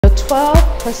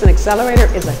12% Accelerator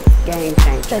is a game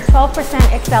changer. The 12%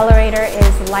 Accelerator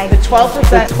is life. The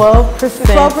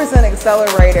 12%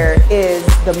 Accelerator is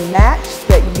the match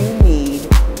that you need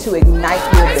to ignite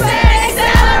your business.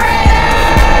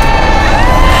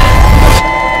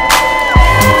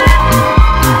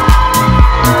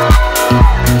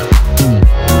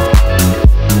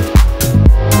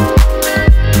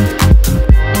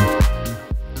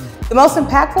 The most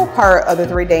impactful part of the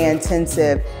 3-day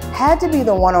intensive had to be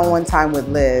the one-on-one time with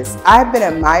Liz. I've been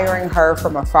admiring her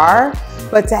from afar,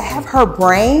 but to have her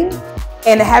brain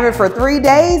and to have it for 3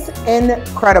 days,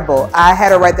 incredible. I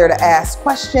had her right there to ask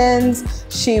questions.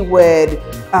 She would,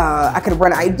 I could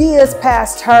run ideas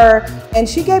past her, and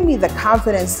she gave me the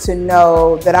confidence to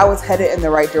know that I was headed in the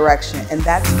right direction, and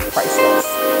that's priceless.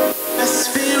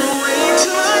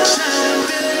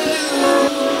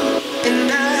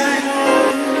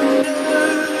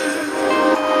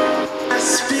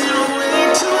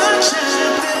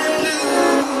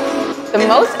 The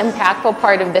most impactful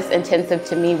part of this intensive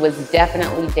to me was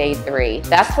definitely day 3.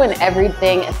 That's when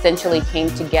everything essentially came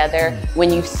together,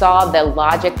 when you saw the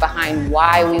logic behind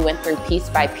why we went through piece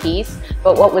by piece.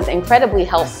 But what was incredibly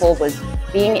helpful was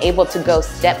being able to go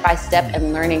step by step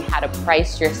and learning how to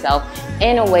price yourself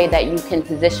in a way that you can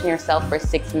position yourself for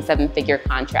 6- and 7-figure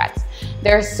contracts.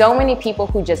 There are so many people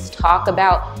who just talk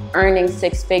about earning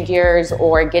 6 figures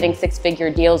or getting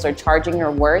 6-figure deals or charging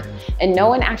your worth, and no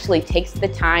one actually takes the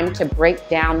time to break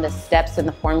down the steps and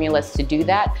the formulas to do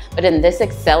that. But in this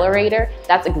accelerator,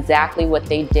 that's exactly what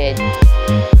they did.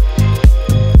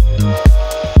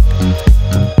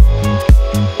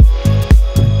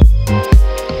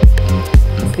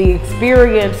 The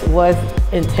experience was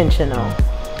intentional.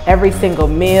 Every single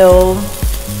meal,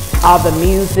 all the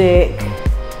music,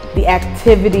 the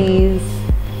activities.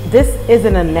 This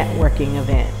isn't a networking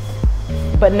event,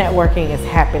 but networking is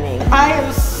happening. I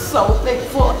am so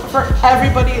thankful for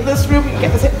everybody in this room. You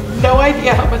guys have no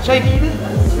idea how much I needed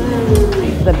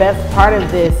this. The best part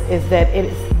of this is that it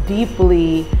is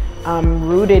deeply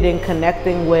rooted in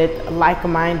connecting with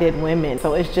like-minded women.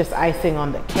 So it's just icing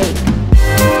on the cake.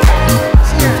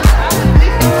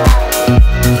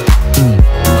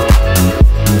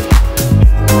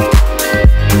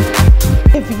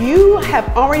 If you have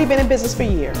already been in business for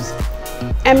years,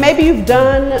 and maybe you've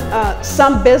done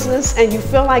some business and you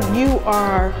feel like you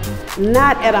are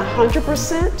not at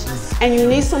 100% and you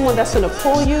need someone that's going to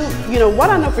pull you, you know, what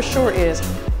I know for sure is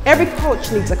every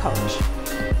coach needs a coach.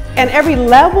 And every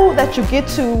level that you get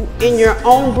to in your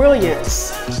own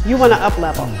brilliance, you want to up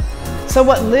level. So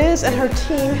what Liz and her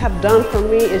team have done for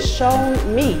me is shown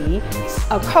me,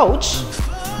 a coach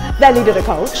that needed a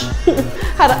coach,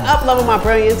 how to up level my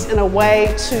brilliance in a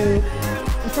way to,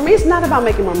 for me, it's not about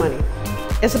making more money.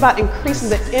 It's about increasing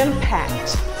the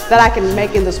impact that I can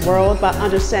make in this world by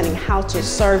understanding how to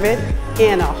serve it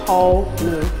in a whole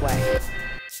new way.